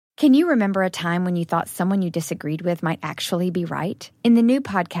Can you remember a time when you thought someone you disagreed with might actually be right? In the new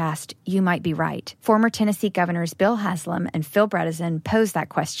podcast, You Might Be Right, former Tennessee Governors Bill Haslam and Phil Bredesen pose that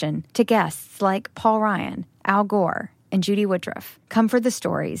question to guests like Paul Ryan, Al Gore, and Judy Woodruff. Come for the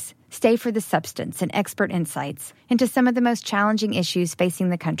stories, stay for the substance and expert insights into some of the most challenging issues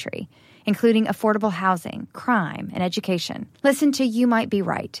facing the country, including affordable housing, crime, and education. Listen to You Might Be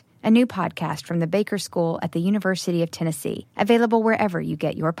Right, a new podcast from the Baker School at the University of Tennessee, available wherever you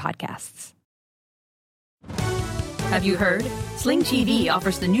get your podcasts. Have you heard? Sling TV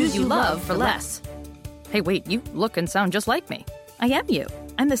offers the news you love for less. Hey, wait, you look and sound just like me. I am you.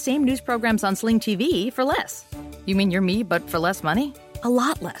 I'm the same news programs on Sling TV for less. You mean you're me, but for less money? A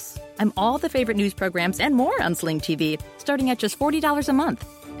lot less. I'm all the favorite news programs and more on Sling TV, starting at just $40 a month.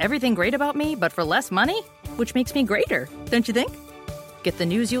 Everything great about me, but for less money? Which makes me greater, don't you think? Get the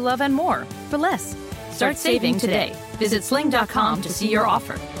news you love and more for less. Start saving today. Visit sling.com to see your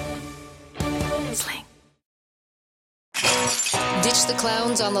offer. Sling. Ditch the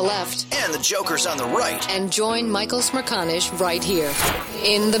clowns on the left and the jokers on the right. And join Michael Smerconish right here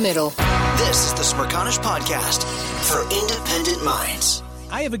in the middle. This is the Smerconish Podcast for independent minds.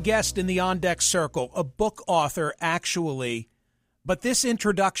 I have a guest in the On Deck Circle, a book author, actually, but this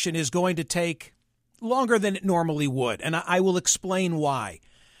introduction is going to take longer than it normally would, and I will explain why.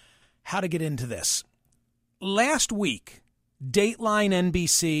 How to get into this. Last week, Dateline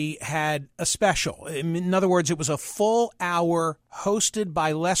NBC had a special. In other words, it was a full hour hosted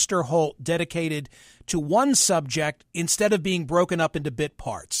by Lester Holt dedicated to one subject instead of being broken up into bit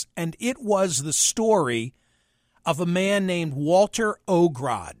parts. And it was the story of a man named Walter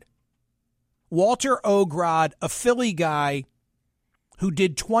Ogrod. Walter Ogrod, a Philly guy who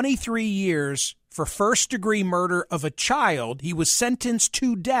did 23 years for first-degree murder of a child. He was sentenced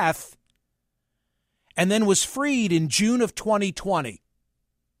to death and then was freed in June of 2020.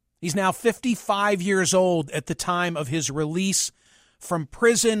 He's now 55 years old at the time of his release from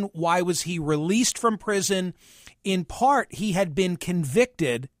prison. Why was he released from prison? In part, he had been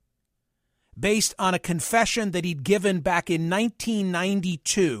convicted based on a confession that he'd given back in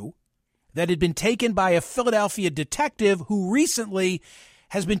 1992 that had been taken by a Philadelphia detective who recently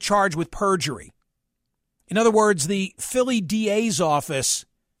has been charged with perjury. In other words, the Philly DA's office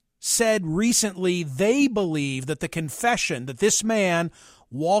said recently they believe that the confession that this man,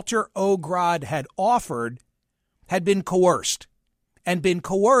 Walter Ogrod, had offered had been coerced, and been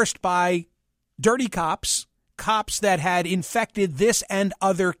coerced by dirty cops, cops that had infected this and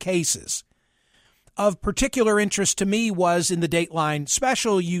other cases. Of particular interest to me was in the Dateline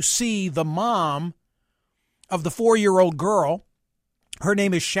special, you see the mom of the 4-year-old girl. Her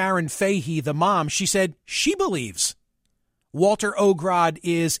name is Sharon Fahey, the mom. She said she believes Walter Ogrod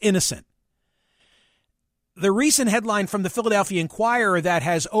is innocent. The recent headline from the Philadelphia Inquirer that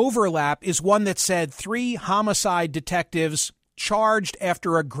has overlap is one that said 3 homicide detectives charged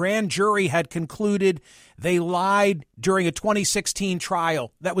after a grand jury had concluded they lied during a 2016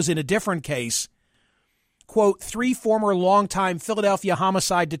 trial. That was in a different case. Quote, 3 former longtime Philadelphia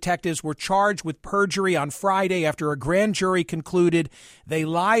homicide detectives were charged with perjury on Friday after a grand jury concluded they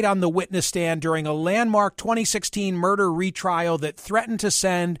lied on the witness stand during a landmark 2016 murder retrial that threatened to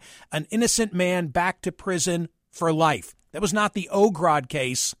send an innocent man back to prison for life. That was not the Ogrod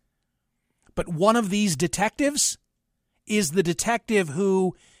case, but one of these detectives is the detective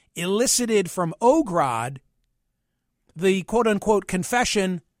who elicited from Ogrod the quote-unquote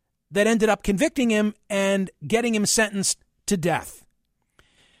confession that ended up convicting him and getting him sentenced to death.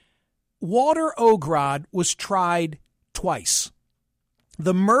 Walter Ogrod was tried twice.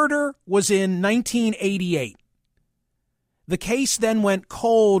 The murder was in 1988. The case then went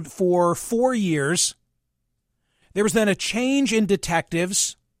cold for 4 years. There was then a change in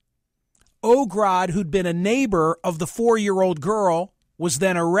detectives. Ogrod, who'd been a neighbor of the 4-year-old girl, was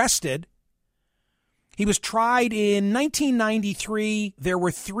then arrested. He was tried in 1993. There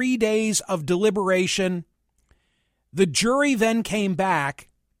were 3 days of deliberation. The jury then came back.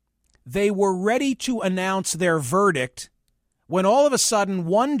 They were ready to announce their verdict when all of a sudden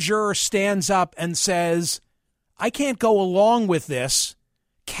one juror stands up and says, I can't go along with this.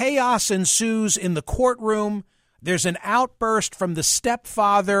 Chaos ensues in the courtroom. There's an outburst from the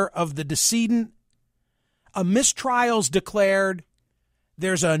stepfather of the decedent. A mistrial's declared.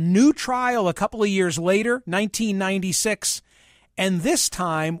 There's a new trial a couple of years later, 1996, and this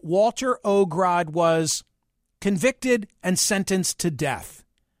time Walter Ogrod was convicted and sentenced to death.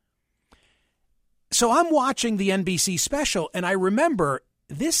 So I'm watching the NBC special, and I remember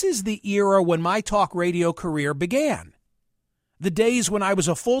this is the era when my talk radio career began. The days when I was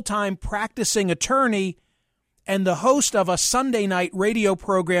a full-time practicing attorney and the host of a Sunday night radio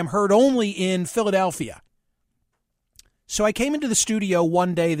program heard only in Philadelphia. So I came into the studio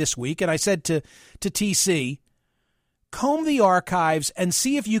one day this week, and I said to TC, comb the archives and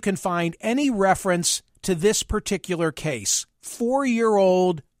see if you can find any reference to this particular case.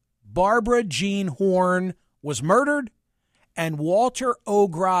 4-year-old Barbara Jean Horn was murdered, and Walter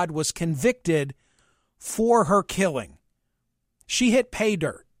Ogrod was convicted for her killing. She hit pay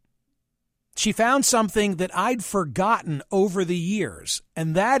dirt. She found something that I'd forgotten over the years,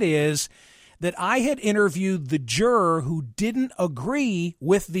 and that is that I had interviewed the juror who didn't agree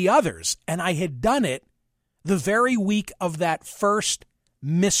with the others, and I had done it the very week of that first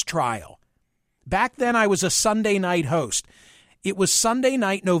mistrial. Back then, I was a Sunday night host. It was Sunday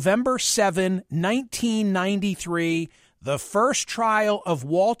night, November 7, 1993. The first trial of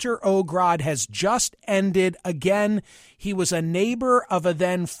Walter Ogrod has just ended. Again, he was a neighbor of a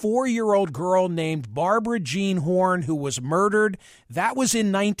then 4-year-old girl named Barbara Jean Horn who was murdered. That was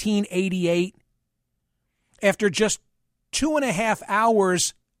in 1988. After just 2.5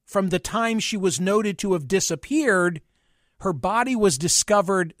 hours from the time she was noted to have disappeared, her body was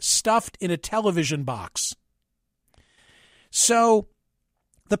discovered stuffed in a television box. So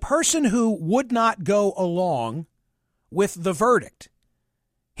the person who would not go along with the verdict,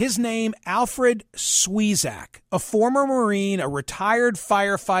 his name, Alfred Swiezak, a former Marine, a retired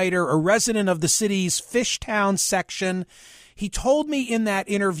firefighter, a resident of the city's Fishtown section. He told me in that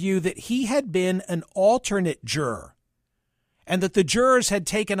interview that he had been an alternate juror and that the jurors had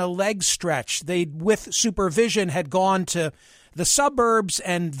taken a leg stretch. They, with supervision, had gone to the suburbs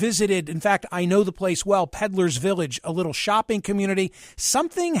and visited, in fact, I know the place well, Peddler's Village, a little shopping community.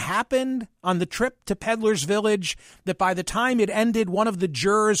 Something happened on the trip to Peddler's Village that by the time it ended, one of the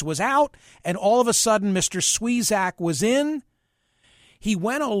jurors was out, and all of a sudden Mr. Swiezak was in. He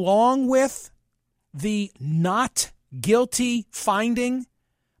went along with the not guilty finding,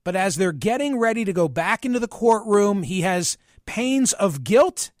 but as they're getting ready to go back into the courtroom, he has pains of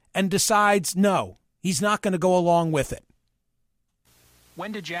guilt and decides, no, he's not going to go along with it.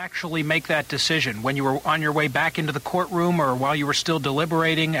 When did you actually make that decision? When you were on your way back into the courtroom or while you were still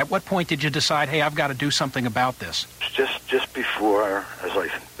deliberating? At what point did you decide, hey, I've got to do something about this? Just before, as I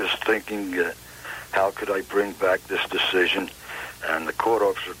was thinking, how could I bring back this decision? And the court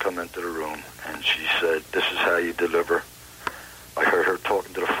officer come into the room, and she said, this is how you deliver. I heard her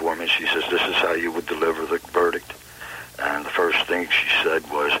talking to the foreman. She says, this is how you would deliver the verdict. And the first thing she said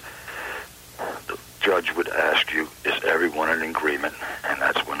was, the judge would ask you, is everyone in agreement? And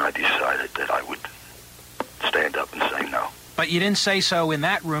that's when I decided that I would stand up and say no. But you didn't say so in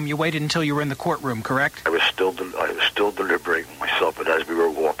that room. You waited until you were in the courtroom, correct? I was still deliberating myself, but as we were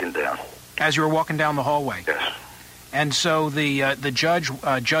walking down. As you were walking down the hallway? Yes. And so the judge,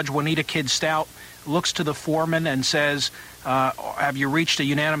 Judge Juanita Kidd Stout, looks to the foreman and says, have you reached a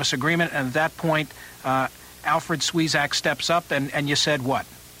unanimous agreement? And at that point, Alfred Swiezak steps up, and you said what?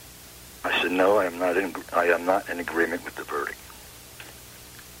 I said, no, I am not in agreement with the verdict.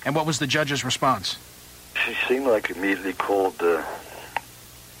 And what was the judge's response? She seemed like immediately called a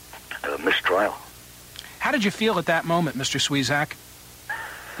mistrial. How did you feel at that moment, Mr. Swiezak?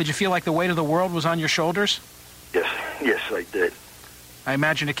 Did you feel like the weight of the world was on your shoulders? Yes, I did. I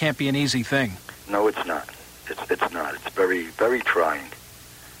imagine it can't be an easy thing. No, it's not. It's not. It's very, very trying.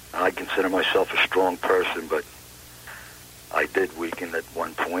 I consider myself a strong person, but I did weaken at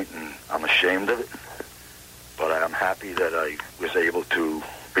one point, and I'm ashamed of it. But I'm happy that I was able to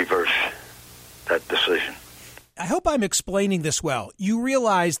reverse that decision. I hope I'm explaining this well. You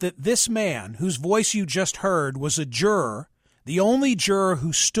realize that this man, whose voice you just heard, was a juror, the only juror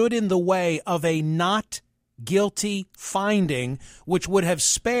who stood in the way of a not guilty finding, which would have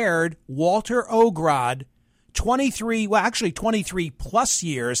spared Walter Ogrod 23 plus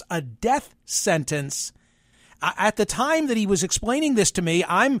years, a death sentence. At the time that he was explaining this to me,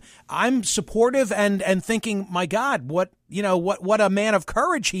 I'm supportive and thinking, my God, what a man of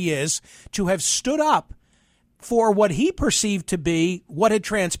courage he is to have stood up for what he perceived to be what had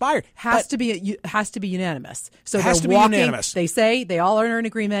transpired. Has to be unanimous. So has they're to be walking, unanimous. They say they all are in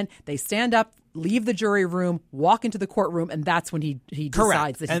agreement. They stand up, leave the jury room, walk into the courtroom, and that's when he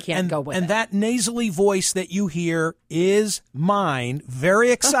decides that he can't go with it. And that nasally voice that you hear is mine,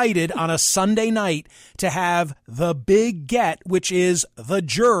 very excited on a Sunday night to have the big get, which is the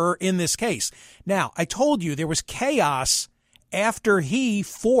juror in this case. Now, I told you there was chaos after he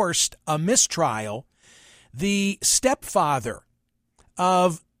forced a mistrial. The stepfather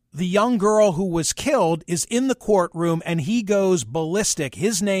of the young girl who was killed is in the courtroom, and he goes ballistic.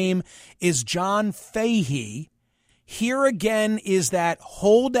 His name is John Fahey. Here again is that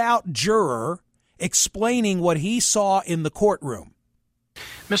holdout juror, explaining what he saw in the courtroom.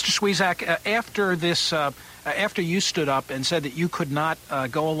 Mr. Swiezak, after you stood up and said that you could not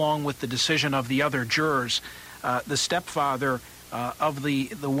go along with the decision of the other jurors, the stepfather of the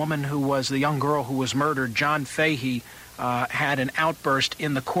woman who was the young girl who was murdered, John Fahey, had an outburst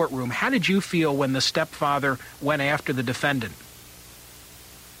in the courtroom. How did you feel when the stepfather went after the defendant?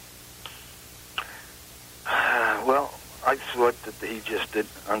 Well, I thought that he just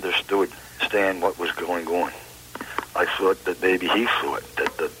didn't understand what was going on. I thought that maybe he thought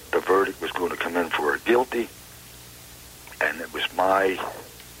that the verdict was going to come in for a guilty, and it was my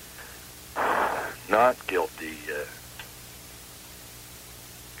not guilty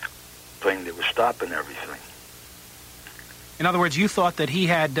thing that was stopping everything. In other words, you thought that he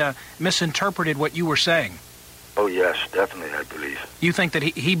had misinterpreted what you were saying. Oh, yes, definitely, I believe. You think that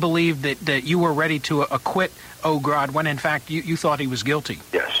he believed that you were ready to acquit Ogrod when, in fact, you thought he was guilty?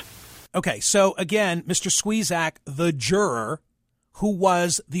 Yes. Okay, so again, Mr. Swiezak, the juror, who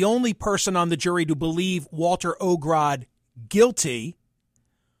was the only person on the jury to believe Walter Ogrod guilty,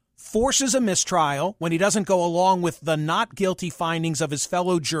 forces a mistrial when he doesn't go along with the not guilty findings of his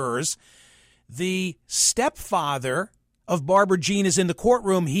fellow jurors. The stepfather of Barbara Jean is in the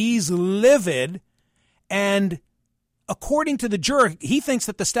courtroom. He's livid. And according to the juror, he thinks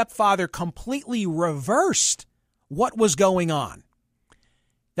that the stepfather completely reversed what was going on.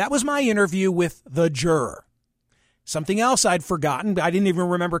 That was my interview with the juror. Something else I'd forgotten. I didn't even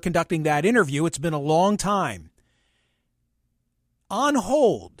remember conducting that interview. It's been a long time. On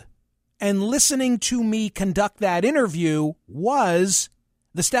hold and listening to me conduct that interview was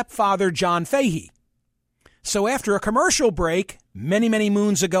the stepfather, John Fahey. So after a commercial break, many, many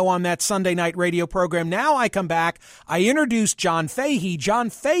moons ago on that Sunday night radio program, now I come back, I introduce John Fahey. John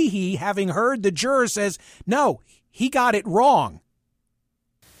Fahey, having heard the juror, says, no, he got it wrong.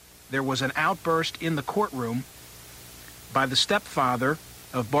 There was an outburst in the courtroom by the stepfather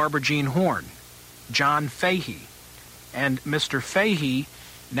of Barbara Jean Horn, John Fahey. And Mr. Fahey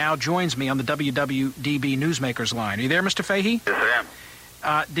now joins me on the WWDB Newsmakers line. Are you there, Mr. Fahey? Yes, I am.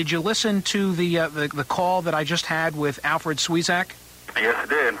 Did you listen to the call that I just had with Alfred Swiezak? Yes, I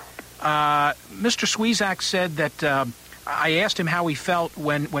did. Mr. Swiezak said that I asked him how he felt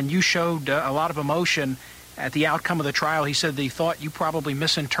when you showed a lot of emotion at the outcome of the trial. He said that he thought you probably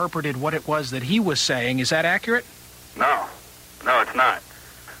misinterpreted what it was that he was saying. Is that accurate? No, it's not.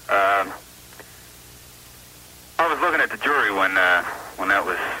 I was looking at the jury when that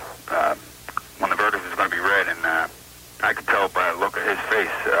was when the verdict was going to be read, and I could tell by the look of his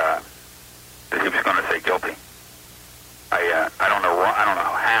face that he was going to say guilty. I don't know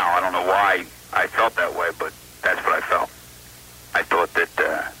how. I don't know why I felt that way, but that's what I felt. I thought that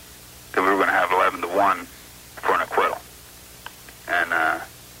we were going to have 11-1 for an acquittal, and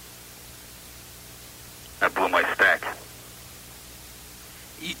that blew my stack.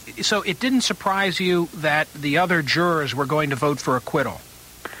 So it didn't surprise you that the other jurors were going to vote for acquittal?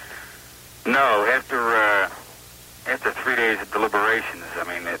 No, after 3 days of deliberations, I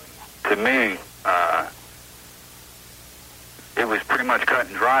mean, to me, it was pretty much cut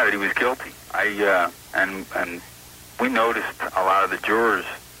and dry that he was guilty. And we noticed a lot of the jurors,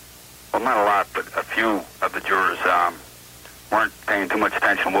 well, not a lot, but a few of the jurors weren't paying too much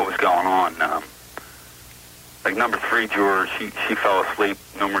attention to what was going on. Like number 3 juror, she fell asleep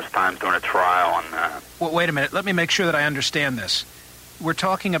numerous times during a trial. And well, wait a minute. Let me make sure that I understand this. We're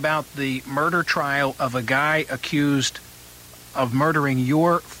talking about the murder trial of a guy accused of murdering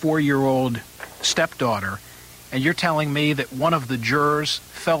your 4-year-old stepdaughter, and you're telling me that one of the jurors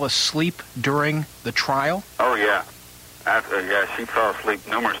fell asleep during the trial? Oh, yeah. Yeah, she fell asleep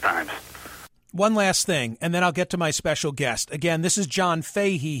numerous times. One last thing, and then I'll get to my special guest. Again, this is John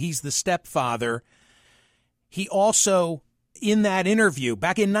Fahey. He's the stepfather. He also, in that interview,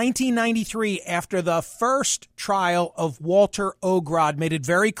 back in 1993, after the first trial of Walter Ogrod, made it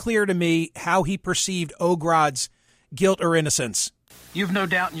very clear to me how he perceived Ogrod's guilt or innocence. You've no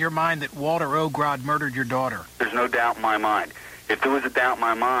doubt in your mind that Walter Ogrod murdered your daughter? There's no doubt in my mind. If there was a doubt in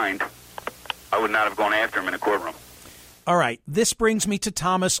my mind, I would not have gone after him in a courtroom. All right, this brings me to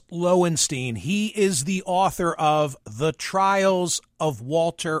Thomas Lowenstein. He is the author of The Trials of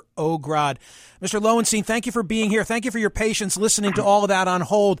Walter Ogrod. Mr. Lowenstein, thank you for being here. Thank you for your patience listening to all of that on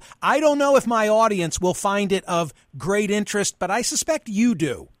hold. I don't know if my audience will find it of great interest, but I suspect you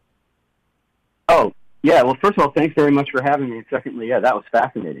do. Oh, yeah. Well, first of all, thanks very much for having me. And secondly, yeah, that was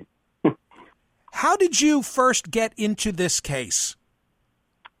fascinating. How did you first get into this case?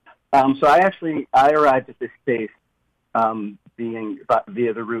 So I arrived at this case being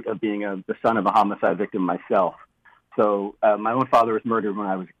via the route of being the son of a homicide victim myself. So my own father was murdered when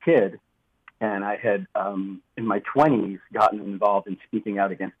I was a kid, and I had, in my 20s, gotten involved in speaking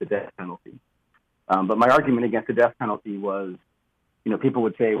out against the death penalty. But my argument against the death penalty was, people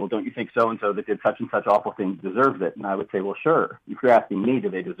would say, well, don't you think so-and-so that did such and such awful things deserves it? And I would say, well, sure. If you're asking me, do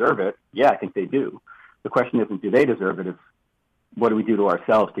they deserve it? Yeah, I think they do. The question isn't, do they deserve it? It's, what do we do to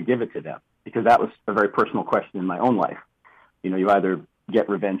ourselves to give it to them? Because that was a very personal question in my own life. You either get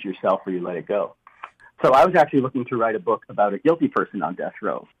revenge yourself or you let it go. So I was actually looking to write a book about a guilty person on death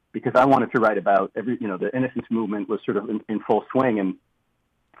row, because I wanted to write about the innocence movement was sort of in full swing. And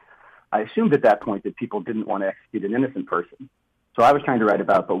I assumed at that point that people didn't want to execute an innocent person. So I was trying to write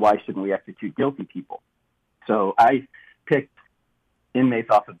about, but why shouldn't we execute guilty people? So I picked inmates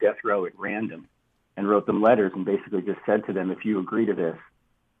off of death row at random and wrote them letters and basically just said to them, if you agree to this,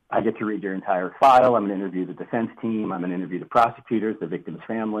 I get to read your entire file. I'm going to interview the defense team. I'm going to interview the prosecutors, the victim's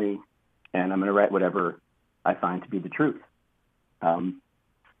family, and I'm going to write whatever I find to be the truth. And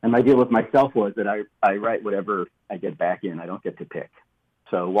my deal with myself was that I write whatever I get back in. I don't get to pick.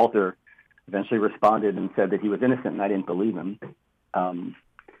 So Walter eventually responded and said that he was innocent, and I didn't believe him. And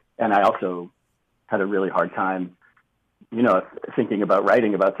I also had a really hard time, thinking about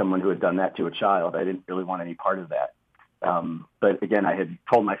writing about someone who had done that to a child. I didn't really want any part of that. But again, I had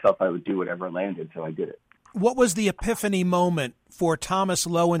told myself I would do whatever landed, so I did it. What was the epiphany moment for Thomas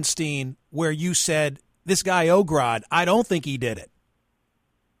Lowenstein where you said, this guy Ogrod, I don't think he did it?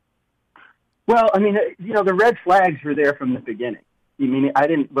 Well, the red flags were there from the beginning.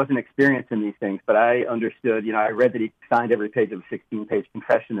 I wasn't experienced in these things, but I understood, I read that he signed every page of a 16-page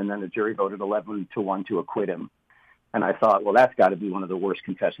confession, and then the jury voted 11-1 to acquit him. And I thought, well, that's got to be one of the worst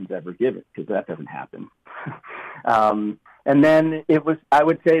confessions ever given, because that doesn't happen. And then I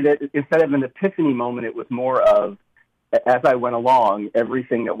would say that instead of an epiphany moment, it was more of, as I went along,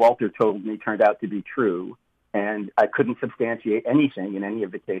 everything that Walter told me turned out to be true, and I couldn't substantiate anything in any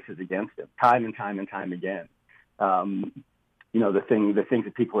of the cases against him, time and time and time again. The things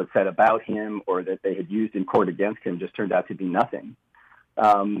that people had said about him or that they had used in court against him just turned out to be nothing.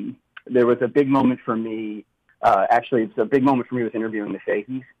 There was a big moment for me. It's a big moment for me was interviewing the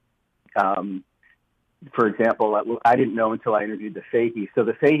Fahey's. For example, I didn't know until I interviewed the Fahey's. So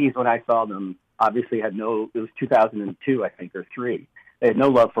the Fahey's, when I saw them, obviously it was 2002, I think, or 3. They had no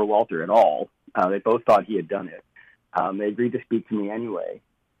love for Walter at all. They both thought he had done it. They agreed to speak to me anyway.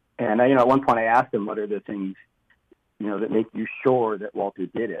 And, at one point I asked them, what are the things, that make you sure that Walter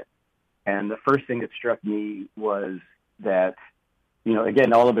did it? And the first thing that struck me was that,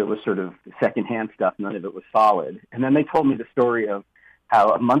 again, all of it was sort of secondhand stuff. None of it was solid. And then they told me the story of how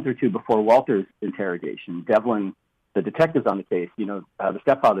a month or two before Walter's interrogation, Devlin, the detectives on the case, the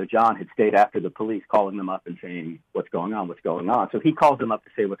stepfather, John, had stayed after the police, calling them up and saying, what's going on? So he calls them up to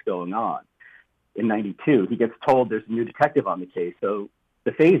say what's going on. In 92, he gets told there's a new detective on the case. So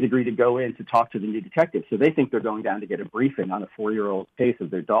the Fays agree to go in to talk to the new detective. So they think they're going down to get a briefing on a 4-year-old case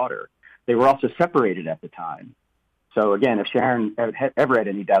of their daughter. They were also separated at the time. So again, if Sharon ever had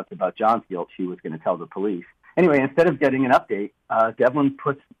any doubts about John's guilt, she was going to tell the police. Anyway, instead of getting an update, Devlin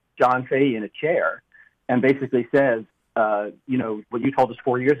puts John Fahey in a chair and basically says, what you told us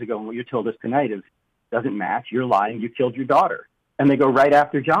 4 years ago and what you told us tonight doesn't match. You're lying. You killed your daughter. And they go right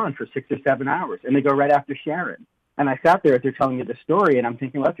after John for 6 or 7 hours. And they go right after Sharon. And I sat there as they're telling me the story, and I'm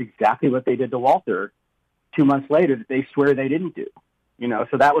thinking, well, that's exactly what they did to Walter 2 months later that they swear they didn't do.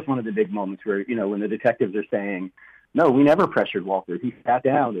 So that was one of the big moments where, when the detectives are saying, no, we never pressured Walter. He sat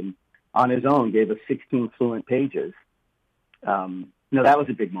down and on his own gave us 16 fluent pages. That was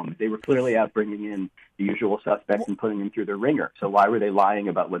a big moment. They were clearly out bringing in the usual suspects and putting him through the ringer. So why were they lying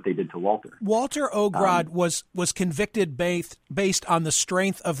about what they did to Walter? Walter Ogrod was convicted based on the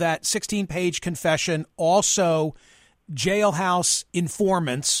strength of that 16-page confession, also jailhouse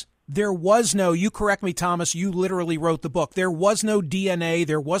informants. There was no, you correct me, Thomas, you literally wrote the book. There was no DNA.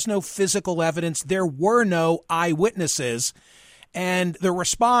 There was no physical evidence. There were no eyewitnesses. And the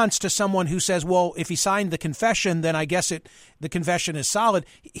response to someone who says, well, if he signed the confession, then I guess the confession is solid.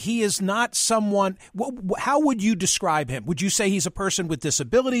 He is not someone. How would you describe him? Would you say he's a person with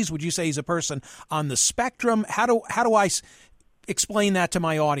disabilities? Would you say he's a person on the spectrum? How do I explain that to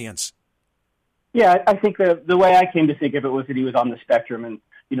my audience? Yeah, I think the way I came to think of it was that he was on the spectrum. And,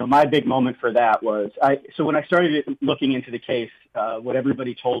 my big moment for that was, so when I started looking into the case, what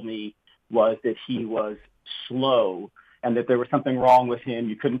everybody told me was that he was slow and that there was something wrong with him.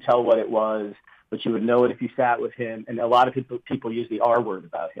 You couldn't tell what it was, but you would know it if you sat with him. And a lot of people use the R word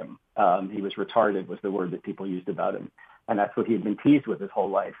about him. He was retarded was the word that people used about him. And that's what he had been teased with his whole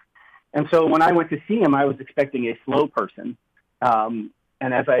life. And so when I went to see him, I was expecting a slow person.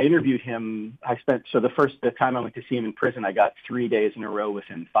 And as I interviewed him, the time I went to see him in prison, I got 3 days in a row with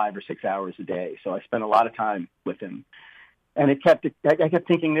him, 5 or 6 hours a day. So I spent a lot of time with him. And I kept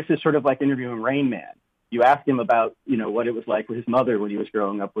thinking this is sort of like interviewing Rain Man. You ask him about, what it was like with his mother when he was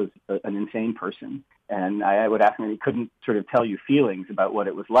growing up was an insane person. And I would ask him, and he couldn't sort of tell you feelings about what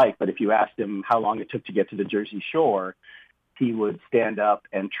it was like. But if you asked him how long it took to get to the Jersey Shore, he would stand up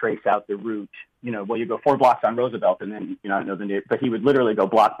and trace out the route. You go 4 blocks on Roosevelt, and then, I don't know the name, but he would literally go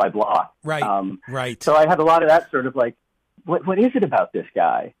block by block. Right, right. So I had a lot of that sort of like, what is it about this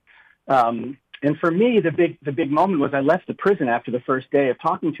guy? And for me, the big moment was I left the prison after the first day of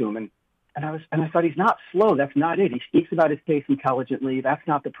talking to him, and I thought, he's not slow. That's not it. He speaks about his case intelligently. That's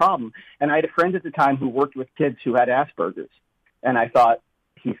not the problem. And I had a friend at the time who worked with kids who had Asperger's. And I thought,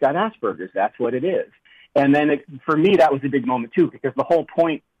 he's got Asperger's. That's what it is. And then for me, that was a big moment too, because the whole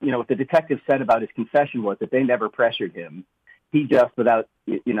point, what the detective said about his confession was that they never pressured him. He just, without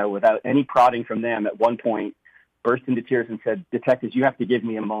any prodding from them, at one point burst into tears and said, "Detectives, you have to give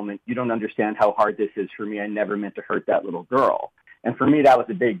me a moment. You don't understand how hard this is for me. I never meant to hurt that little girl." And for me, that was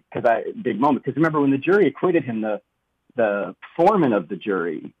a big moment. Because remember, when the jury acquitted him, the foreman of the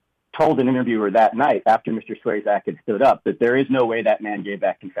jury told an interviewer that night after Mr. Swayzak had stood up that there is no way that man gave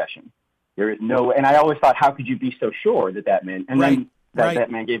that confession. There is no way. And I always thought, how could you be so sure that that man, and then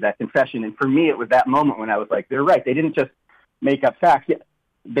that man gave that confession? And for me, it was that moment when I was like, they're right. They didn't just make up facts.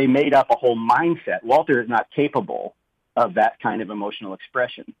 They made up a whole mindset. Walter is not capable of that kind of emotional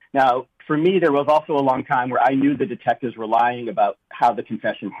expression. Now, for me, there was also a long time where I knew the detectives were lying about how the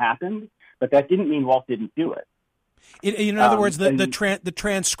confession happened, but that didn't mean Walt didn't do it. In other words, the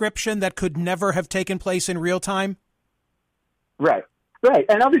transcription that could never have taken place in real time? Right.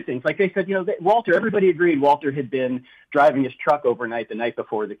 And other things, like they said, Walter, everybody agreed Walter had been driving his truck overnight the night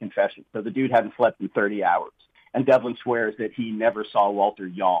before the confession. So the dude hadn't slept in 30 hours. And Devlin swears that he never saw Walter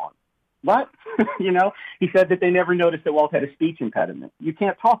yawn. What? He said that they never noticed that Walt had a speech impediment. You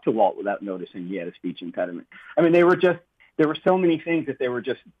can't talk to Walt without noticing he had a speech impediment. I mean, there were so many things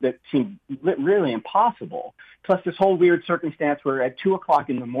that seemed really impossible. Plus this whole weird circumstance where at 2:00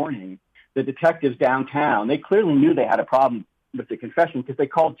 in the morning, the detectives downtown, they clearly knew they had a problem with the confession because they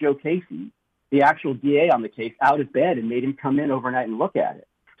called Joe Casey, the actual DA on the case, out of bed and made him come in overnight and look at it.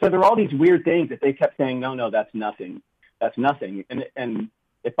 So there were all these weird things that they kept saying, no, that's nothing. That's nothing. And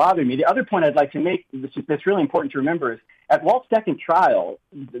it bothered me. The other point I'd like to make that's really important to remember is at Walt's second trial,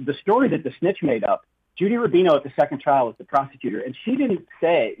 the story that the snitch made up, Judy Rubino at the second trial was the prosecutor, and she didn't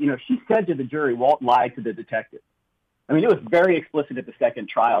say, she said to the jury, Walt lied to the detective. I mean, it was very explicit at the second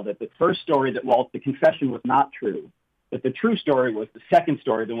trial that the first story that the confession was not true, that the true story was the second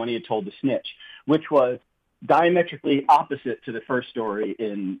story, the one he had told the snitch, which was diametrically opposite to the first story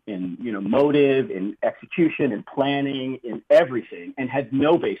in motive, in execution, in planning, in everything, and had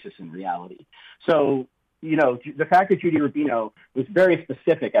no basis in reality. So, the fact that Judy Rubino was very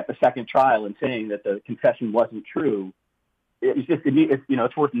specific at the second trial in saying that the confession wasn't true,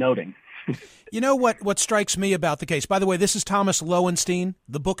 it's worth noting. What strikes me about the case, by the way, this is Thomas Lowenstein.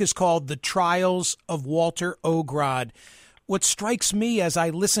 The book is called The Trials of Walter Ogrod. What strikes me as I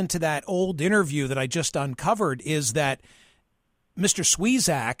listen to that old interview that I just uncovered is that Mr.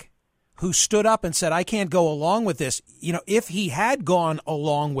 Swayzak, who stood up and said, I can't go along with this, if he had gone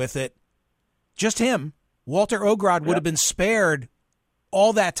along with it, just him, Walter Ogrod would have been spared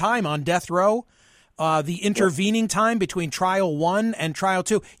all that time on death row, the intervening time between trial 1 and trial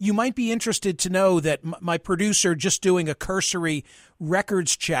 2. You might be interested to know that my producer, just doing a cursory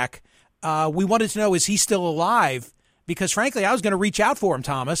records check, we wanted to know, is he still alive? Because frankly, I was going to reach out for him,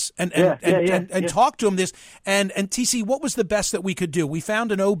 Thomas, and talk to him And TC, what was the best that we could do? We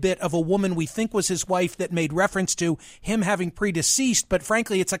found an obit of a woman we think was his wife that made reference to him having predeceased, but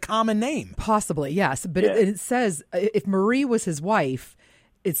frankly, it's a common name. Possibly, yes. But it says if Marie was his wife,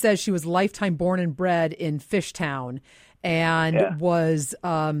 it says she was lifetime born and bred in Fishtown and was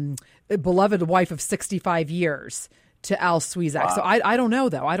a beloved wife of 65 years. To Al Swayzak. Wow. So I don't know,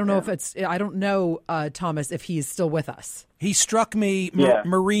 though. I don't know if I don't know, Thomas, if he's still with us. He struck me,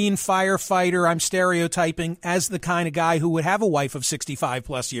 Marine firefighter, I'm stereotyping, as the kind of guy who would have a wife of 65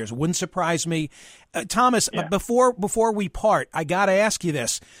 plus years. Wouldn't surprise me. Thomas, before we part, I got to ask you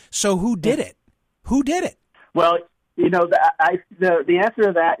this. So who did it? Who did it? Well, the answer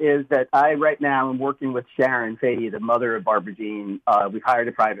to that is that I right now am working with Sharon Fahey, the mother of Barbara Jean. We've hired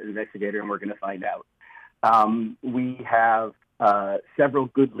a private investigator, and we're going to find out. We have several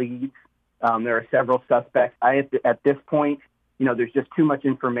good leads. There are several suspects. At this point, there's just too much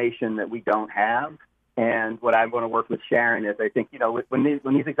information that we don't have. And what I'm going to work with Sharon is, I think, when these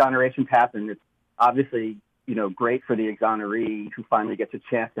exonerations happen, it's obviously great for the exoneree who finally gets a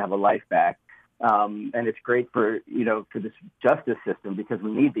chance to have a life back. And it's great for this justice system because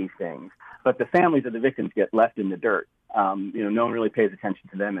we need these things. But the families of the victims get left in the dirt. No one really pays attention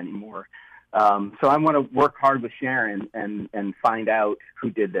to them anymore. So I want to work hard with Sharon and find out who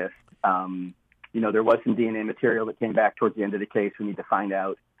did this. There was some DNA material that came back towards the end of the case. We need to find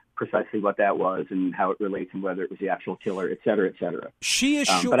out precisely what that was and how it relates and whether it was the actual killer, et cetera, et cetera. She is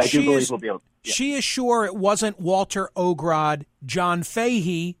sure. But I do believe we'll be able to. Yeah. She is sure it wasn't Walter Ogrod. John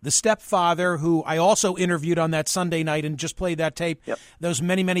Fahey, the stepfather, who I also interviewed on that Sunday night and just played that tape those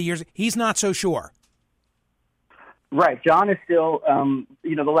many, many years, he's not so sure. Right. John is still,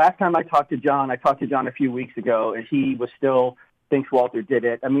 the last time I talked to John a few weeks ago, and he was still thinks Walter did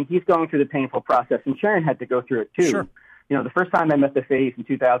it. I mean, he's going through the painful process, and Sharon had to go through it too. Sure. The first time I met the Fays in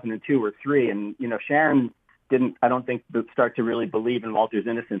 2002 or 3, and, Sharon didn't, I don't think, start to really believe in Walter's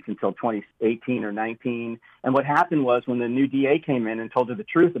innocence until 2018 or 19. And what happened was when the new DA came in and told her the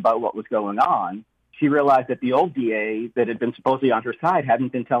truth about what was going on, she realized that the old DA that had been supposedly on her side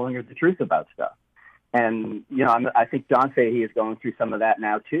hadn't been telling her the truth about stuff. And, I think John Fahey is going through some of that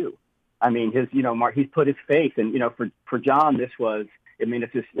now too. I mean, he's put his faith, and, for John, this was,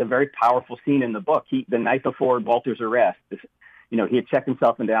 it's just a very powerful scene in the book. The night before Walter's arrest, he had checked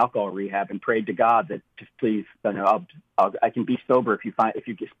himself into alcohol rehab and prayed to God that just please, I can be sober if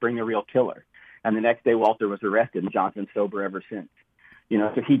you just bring a real killer. And the next day Walter was arrested, and John's been sober ever since.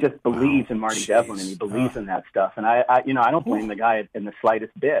 So he just believes in Marty Devlin, and he believes in that stuff. And I don't blame the guy in the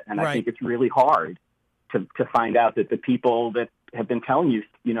slightest bit. And I think it's really hard to find out that the people that have been telling you,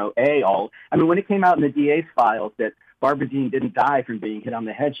 when it came out in the DA's files that Barbara Dean didn't die from being hit on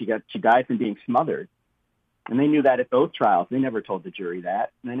the head, she died from being smothered. And they knew that at both trials. They never told the jury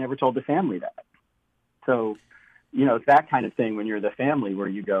that, and they never told the family that. So, it's that kind of thing when you're the family where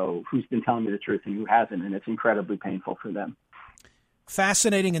you go, who's been telling me the truth and who hasn't, and it's incredibly painful for them.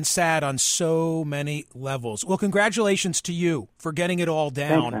 Fascinating and sad on so many levels. Well, congratulations to you for getting it all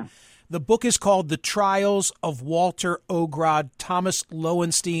down. Thanks, the book is called The Trials of Walter Ogrod. Thomas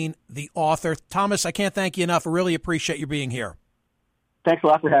Lowenstein, the author. Thomas, I can't thank you enough. I really appreciate you being here. Thanks a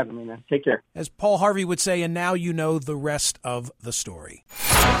lot for having me, man. Take care. As Paul Harvey would say, and now you know the rest of the story.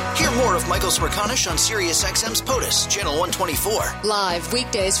 Hear more of Michael Smerconish on SiriusXM's POTUS, Channel 124. Live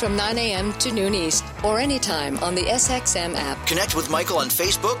weekdays from 9 a.m. to noon East, or anytime on the SXM app. Connect with Michael on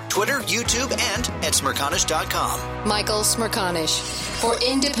Facebook, Twitter, YouTube, and at Smerconish.com. Michael Smerconish, for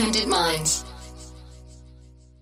independent minds.